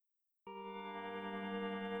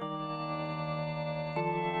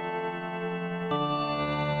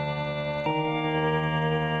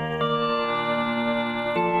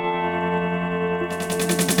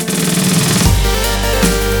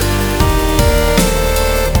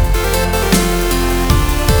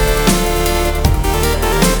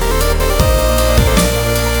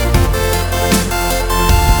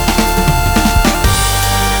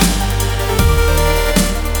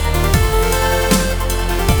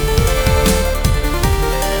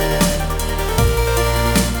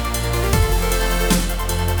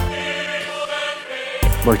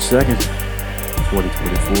March 2nd,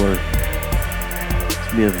 2024. It's going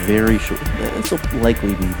to be a very short, this will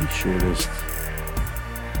likely be the shortest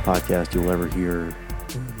podcast you'll ever hear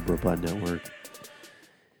on the Robot Network.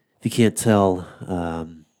 If you can't tell,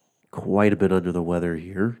 quite a bit under the weather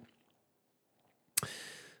here.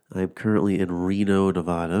 I'm currently in Reno,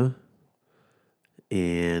 Nevada,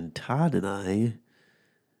 and Todd and I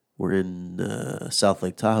were in South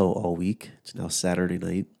Lake Tahoe all week. It's now Saturday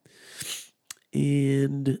night.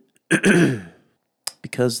 And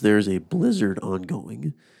because there's a blizzard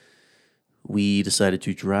ongoing, we decided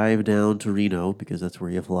to drive down to Reno, because that's where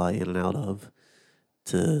you fly in and out of,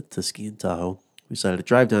 to ski in Tahoe. We decided to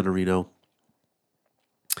drive down to Reno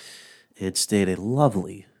and stay at a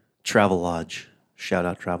lovely travel lodge, shout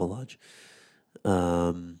out travel lodge,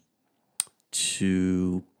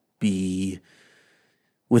 to be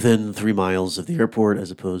within 3 miles of the airport, as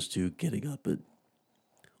opposed to getting up at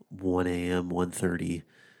 1 a.m., 1:30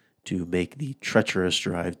 to make the treacherous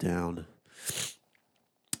drive down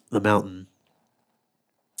the mountain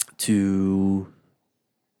to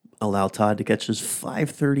allow Todd to catch his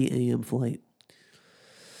 5:30 a.m. flight.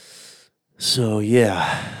 So,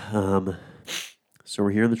 yeah. So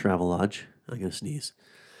we're here in the travel lodge. I'm going to sneeze.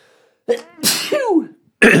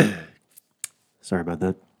 Sorry about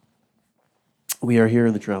that. We are here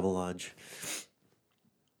in the travel lodge.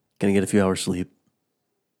 Going to get a few hours sleep.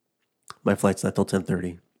 My flight's not till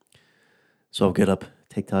 10:30. So I'll get up,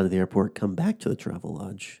 take Todd to the airport, come back to the travel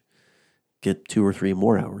lodge, get 2 or 3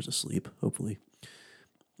 more hours of sleep, hopefully.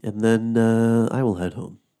 And then I will head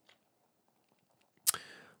home.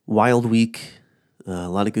 Wild week, a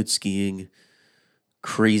lot of good skiing,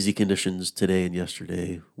 crazy conditions today and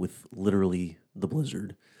yesterday with literally the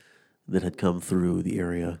blizzard that had come through the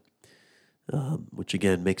area, which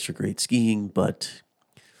again makes for great skiing, but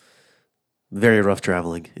very rough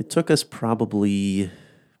traveling. It took us probably a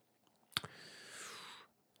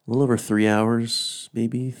little over 3 hours,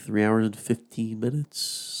 maybe 3 hours and 15 minutes,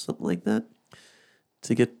 something like that,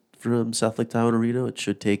 to get from South Lake Tahoe to Reno. It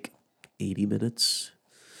should take 80 minutes.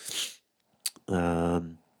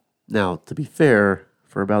 Now, to be fair,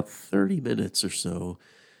 for about 30 minutes or so,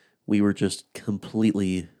 we were just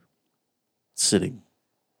completely sitting,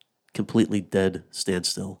 completely dead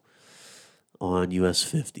standstill on US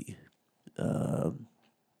 50.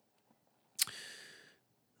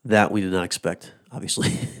 That we did not expect,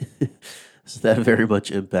 obviously. So that very much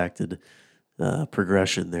impacted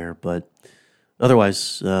progression there. But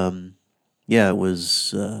otherwise, it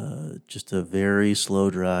was just a very slow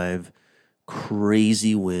drive,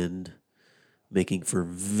 crazy wind, making for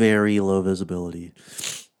very low visibility.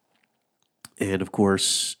 And of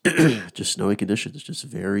course, just snowy conditions, just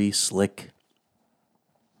very slick.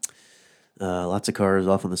 Lots of cars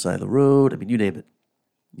off on the side of the road. I mean, you name it.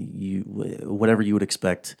 Whatever you would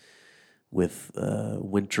expect with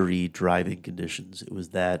wintry driving conditions. It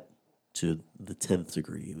was that to the 10th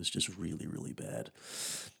degree. It was just really, really bad.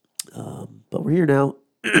 But we're here now.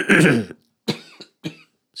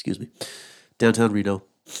 Excuse me. Downtown Reno.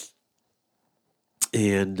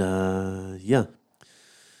 And,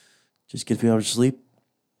 just get a few hours of sleep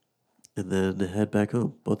and then head back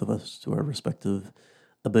home, both of us, to our respective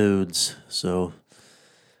abodes. So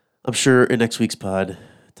I'm sure in next week's pod,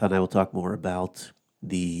 Todd and I will talk more about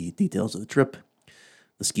the details of the trip,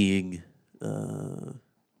 the skiing. I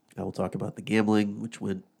will talk about the gambling, which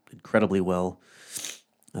went incredibly well,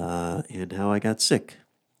 and how I got sick,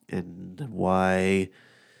 and why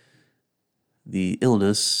the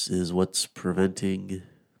illness is what's preventing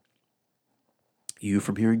you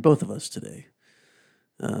from hearing both of us today.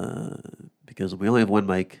 Because we only have one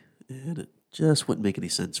mic, and it just wouldn't make any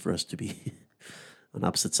sense for us to be on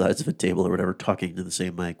opposite sides of a table or whatever, talking to the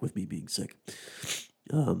same mic with me being sick.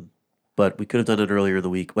 But we could have done it earlier in the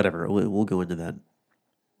week. Whatever, we'll go into that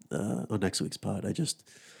on next week's pod. I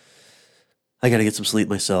got to get some sleep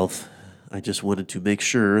myself. I just wanted to make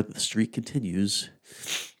sure the streak continues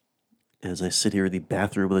as I sit here in the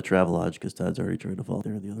bathroom of the travel lodge, because Todd's already trying to fall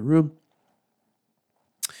there in the other room.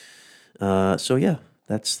 So yeah,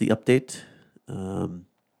 that's the update.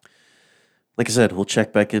 Like I said, we'll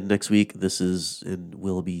check back in next week. This is and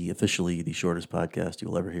will be officially the shortest podcast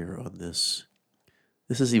you'll ever hear on this.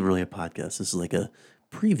 This isn't even really a podcast. This is like a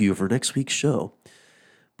preview for next week's show.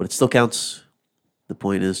 But it still counts. The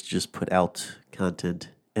point is to just put out content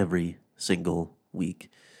every single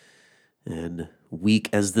week. And week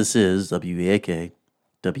as this is, W-E-A-K,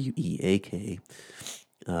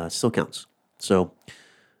 still counts. So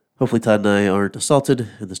hopefully Todd and I aren't assaulted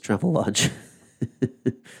in this travel lodge.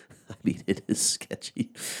 I mean, it is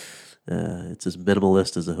sketchy. It's as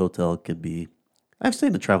minimalist as a hotel can be. I've stayed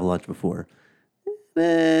in a travel lodge before.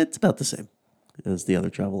 it's about the same as the other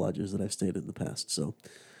travel lodges that I've stayed in the past. So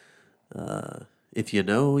if you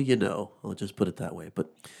know, you know. I'll just put it that way.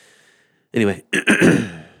 But anyway,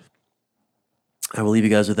 I will leave you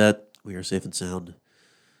guys with that. We are safe and sound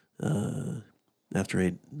after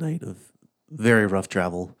a night of very rough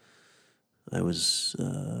travel. I was,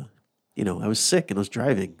 I was sick and I was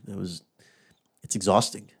driving. It's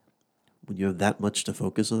exhausting. When you have that much to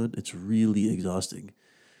focus on, it's really exhausting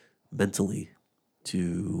mentally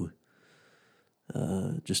to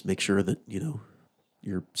just make sure that,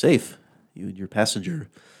 you're safe. You and your passenger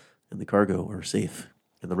and the cargo are safe.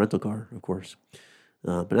 And the rental car, of course.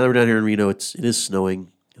 But now we're down here in Reno. It is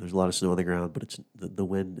snowing. There's a lot of snow on the ground, but the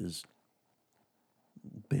wind is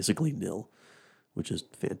basically nil, which is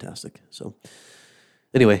fantastic. So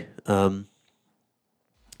anyway,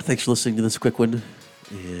 thanks for listening to this quick one.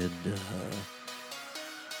 And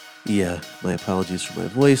my apologies for my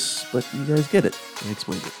voice, but you guys get it. I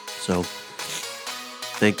explained it. So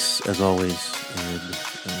thanks as always. And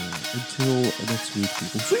until next week,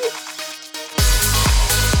 people. See you.